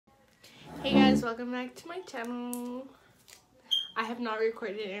guys, welcome back to my channel. I have not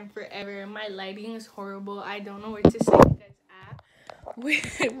recorded in forever. My lighting is horrible. I don't know where to set you guys at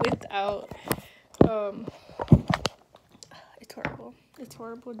without it's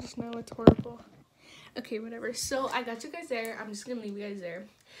horrible just now. It's horrible. Okay, whatever. So I got you guys there. I'm just gonna leave you guys there.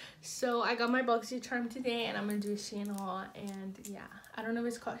 So I got my Boxy charm today and I'm gonna do a SHEIN haul. And yeah, I don't know if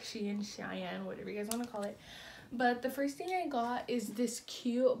it's called SHEIN, SHEIN, whatever you guys want to call it. But the first thing I got is this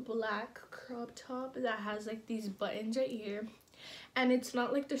cute black crop top that has like these buttons right here. And it's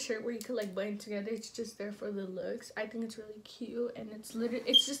not like the shirt where you could like button together. It's just there for the looks. I think it's really cute, and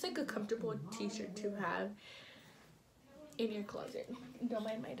it's just like a comfortable t-shirt to have in your closet. Don't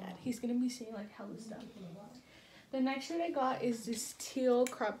mind my dad. He's gonna be seeing like hella stuff. The next shirt I got is this teal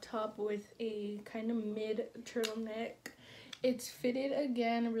crop top with a kind of mid turtleneck. It's fitted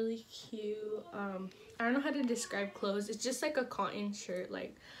again, really cute. I don't know how to describe clothes. It's just like a cotton shirt,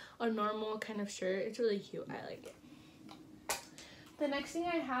 like a normal kind of shirt. It's really cute. I like it. The next thing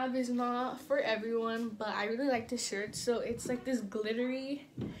I have is not for everyone, but I really like this shirt. So it's like this glittery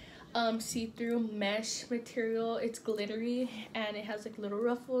see-through mesh material. It's glittery and it has like little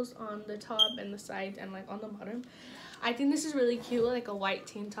ruffles on the top and the sides and like on the bottom. I think this is really cute, like a white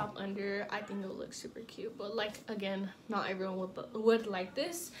tank top under. I think it would look super cute, but like again, not everyone would like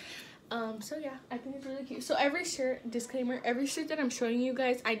this. So yeah, I think it's really cute. So every shirt, disclaimer, every shirt that I'm showing you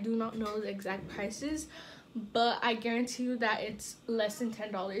guys, I do not know the exact prices, but I guarantee you that it's less than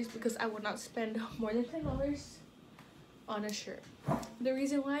 $10 because I would not spend more than $10 on a shirt. The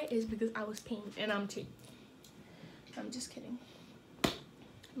reason why is because I was paying and I'm cheap. I'm just kidding. I'm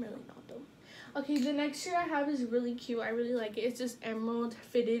really not though. Okay, the next shirt I have is really cute. I really like it. It's this emerald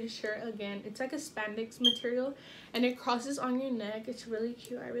fitted shirt again. It's like a spandex material and it crosses on your neck. It's really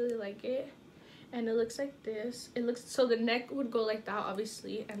cute. I really like it. And it looks like this. It looks, so the neck would go like that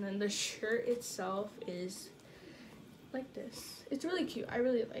obviously, and then the shirt itself is like this. It's really cute. I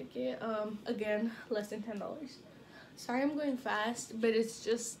really like it. Again, less than $10. Sorry I'm going fast, but it's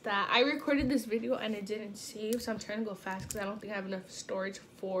just that I recorded this video and it didn't save, so I'm trying to go fast because I don't think I have enough storage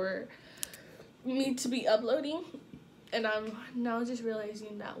for me to be uploading. And I'm now just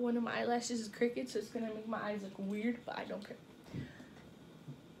realizing that one of my eyelashes is crooked, so it's gonna make my eyes look weird, but I don't care.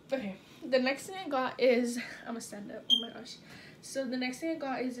 Okay, the next thing I got is, I'm gonna stand up, oh my gosh. So the next thing I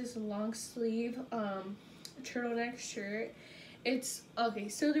got is this long sleeve turtleneck shirt. It's okay,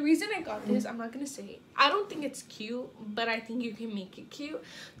 so the reason I got this, I'm not gonna say I don't think it's cute, but I think you can make it cute.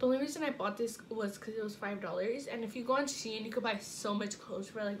 The only reason I bought this was because it was $5, and if you go on SHEIN, you could buy so much clothes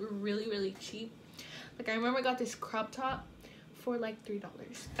for like really cheap. Like I remember I got this crop top for like $3,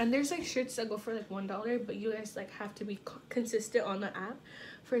 and there's like shirts that go for like $1, but you guys like have to be consistent on the app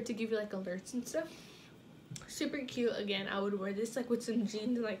for it to give you like alerts and stuff. Super cute. Again, I would wear this like with some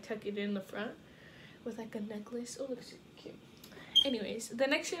jeans and like tuck it in the front with like a necklace. Oh, looks super cute. Anyways, the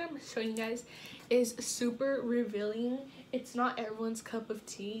next shirt I'm showing you guys is super revealing. It's not everyone's cup of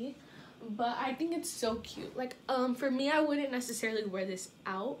tea, but I think it's so cute. Like for me, I wouldn't necessarily wear this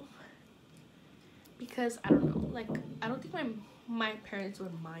out because I don't know, like I don't think my parents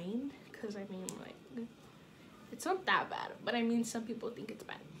would mind, because I mean like it's not that bad, but I mean some people think it's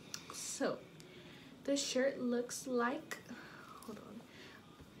bad. So the shirt looks like, hold on,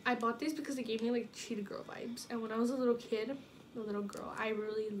 I bought this because it gave me like Cheetah Girl vibes, and when I was a little kid, the little girl, I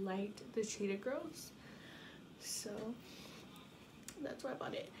really liked the Cheetah Girls, so that's why I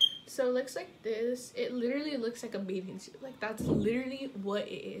bought it. So it looks like this. It literally looks like a bathing suit. Like that's literally what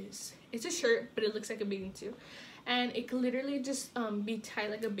it is. It's a shirt, but it looks like a bathing suit, and it could literally just be tied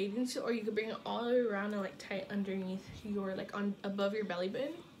like a bathing suit, or you could bring it all the way around and like tie it underneath your, like on above your belly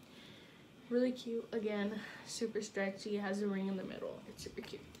button. Really cute. Again, super stretchy. It has a ring in the middle. It's super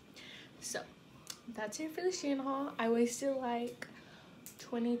cute. So that's it for the SHEIN haul. I wasted like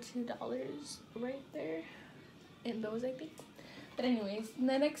 $22 right there in those, I think. But anyways,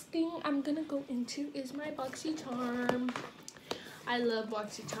 the next thing I'm gonna go into is my Boxy charm. I love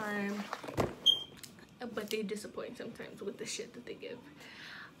Boxy charm, but they disappoint sometimes with the shit that they give.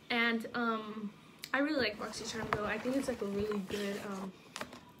 And I really like Boxy charm though. I think it's like a really good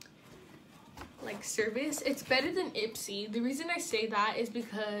like service. It's better than Ipsy. The reason I say that is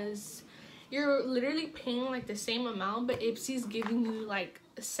because you're literally paying like the same amount, but Ipsy's giving you like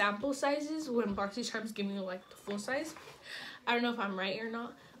sample sizes when Boxy Charm's giving you like the full size. I don't know if I'm right or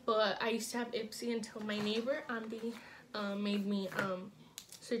not, but I used to have Ipsy until my neighbor Andy made me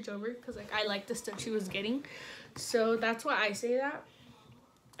switch over, because like I liked the stuff she was getting, so that's why I say that.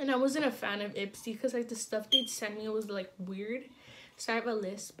 And I wasn't a fan of Ipsy because like the stuff they'd send me was like weird. So I have a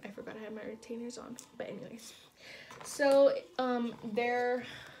lisp. I forgot I had my retainers on, but anyways, so their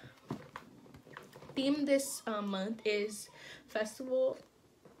theme this month is festival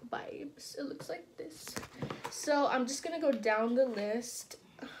vibes. It looks like this. So I'm just gonna go down the list.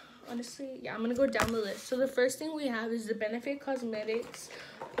 Honestly, yeah, I'm gonna go down the list. So the first thing we have is the Benefit Cosmetics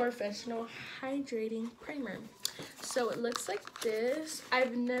Professional Hydrating Primer. So it looks like this.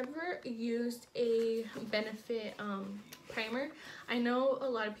 I've never used a Benefit primer. I know a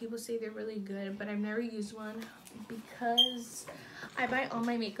lot of people say they're really good, but I've never used one because I buy all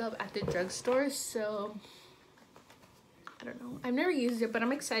my makeup at the drugstore. So I don't know, I've never used it, but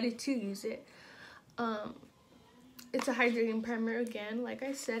I'm excited to use it. It's a hydrating primer again, like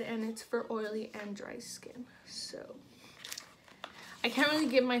I said, and it's for oily and dry skin. So I can't really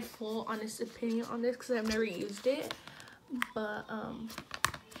give my full honest opinion on this because I've never used it, but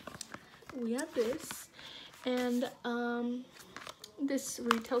we have this, and this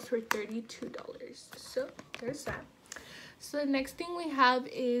retails for $32. So there's that. So the next thing we have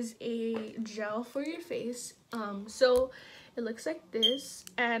is a gel for your face. So it looks like this,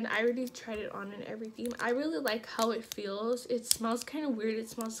 and I already tried it on and everything. I really like how it feels. It smells kind of weird. It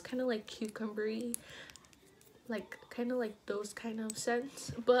smells kind of like cucumbery, like kind of like those kind of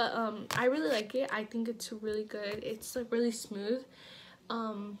scents. But I really like it. I think it's really good. It's like really smooth,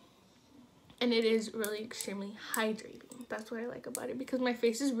 and it is really extremely hydrating. That's what I like about it, because my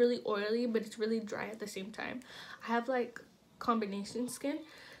face is really oily, but it's really dry at the same time. I have like combination skin,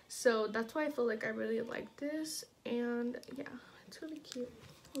 so that's why I feel like I really like this. And yeah, it's really cute.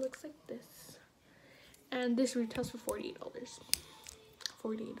 It looks like this, and this retails for $48.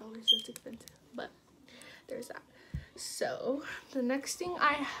 That's expensive, but there's that. So the next thing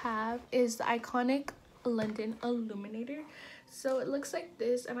I have is the iconic London Illuminator. So it looks like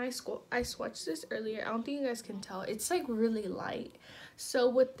this, and I swatched this earlier. I don't think you guys can tell. It's like really light. So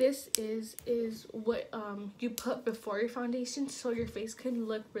what this is what you put before your foundation, so your face can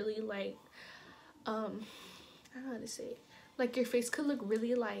look really like I don't know how to say it. Like your face could look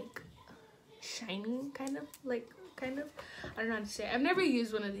really like shiny, kind of. I don't know how to say it. I've never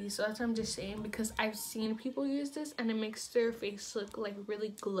used one of these, so that's what I'm just saying, because I've seen people use this and it makes their face look like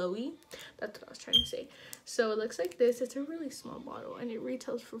really glowy. That's what I was trying to say. So it looks like this. It's a really small bottle, and it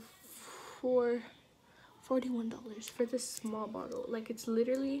retails for $41 for this small bottle. Like, it's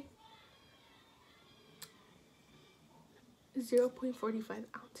literally 0.45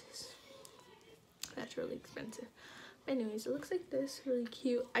 ounces. That's really expensive. Anyways, it looks like this, really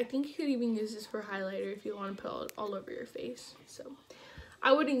cute. I think you could even use this for highlighter if you want to put it all over your face. So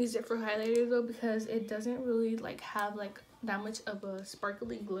I wouldn't use it for highlighter though, because it doesn't really like have like that much of a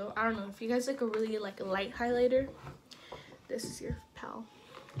sparkly glow. I don't know, if you guys like a really like light highlighter, this is your pal.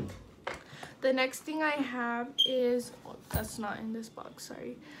 The next thing I have is, oh, that's not in this box,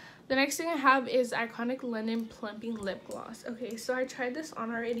 sorry. The next thing I have is Iconic London Plumping Lip Gloss. Okay, so I tried this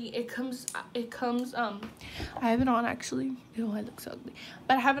on already. It comes, I have it on actually. Ew, I look so ugly.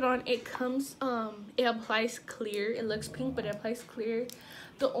 But I have it on. It comes, it applies clear. It looks pink, but it applies clear.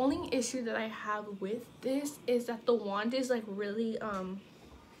 The only issue that I have with this is that the wand is like really,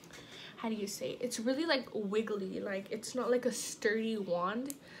 how do you say it? It's really like wiggly. Like, it's not like a sturdy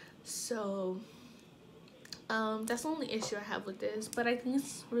wand. So that's the only issue I have with this, but I think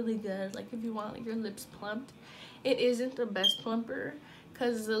it's really good. Like, if you want like your lips plumped, it isn't the best plumper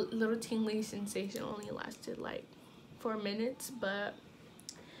because the little tingly sensation only lasted like 4 minutes. But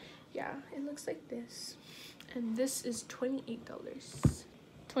yeah, it looks like this, and this is $28.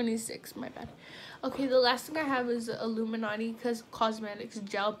 26, my bad. Okay, the last thing I have is the Illuminati Cosmetics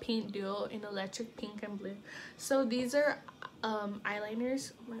Gel Paint Duo in electric pink and blue. So these are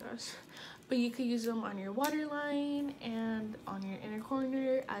eyeliners. Oh my gosh. But you could use them on your waterline and on your inner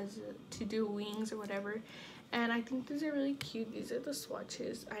corner to do wings or whatever. And I think these are really cute. These are the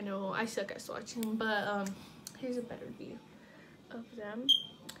swatches. I know I suck at swatching, but here's a better view of them.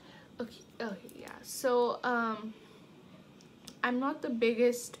 Okay, yeah. So I'm not the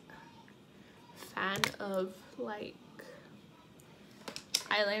biggest fan of like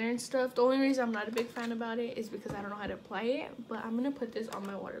eyeliner and stuff. The only reason I'm not a big fan about it is because I don't know how to apply it, but I'm gonna put this on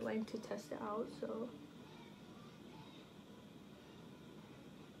my waterline to test it out. So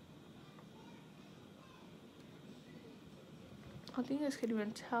I don't think you guys could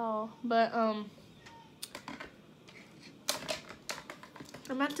even tell, but I'm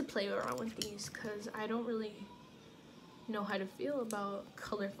gonna have to play around with these because I don't really know how to feel about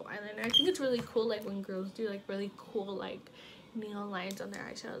colorful eyeliner. I think it's really cool like when girls do like really cool like neon lines on their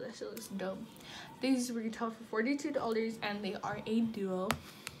eyeshadow. That shit looks dope. These retail for $42 and they are a duo.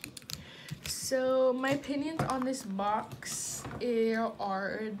 So my opinions on this box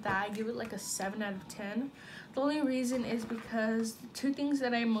are that I give it like a 7 out of 10. The only reason is because the two things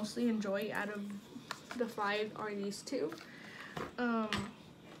that I mostly enjoy out of the 5 are these two.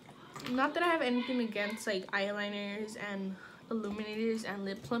 Not that I have anything against like eyeliners and illuminators and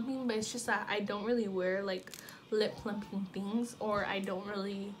lip plumping, but it's just that I don't really wear like lip plumping things, or I don't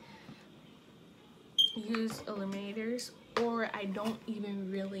really use illuminators, or I don't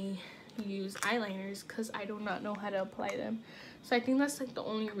even really use eyeliners because I do not know how to apply them. So I think that's like the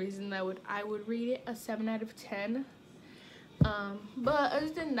only reason that I would rate it a 7 out of 10. But other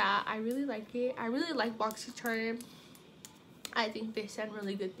than that, I really like it. I really like BoxyCharm. I think they send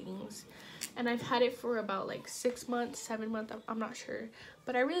really good things, and I've had it for about like 6 months, 7 months, I'm not sure,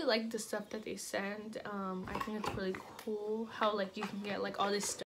 but I really like the stuff that they send. I think it's really cool how like you can get like all this stuff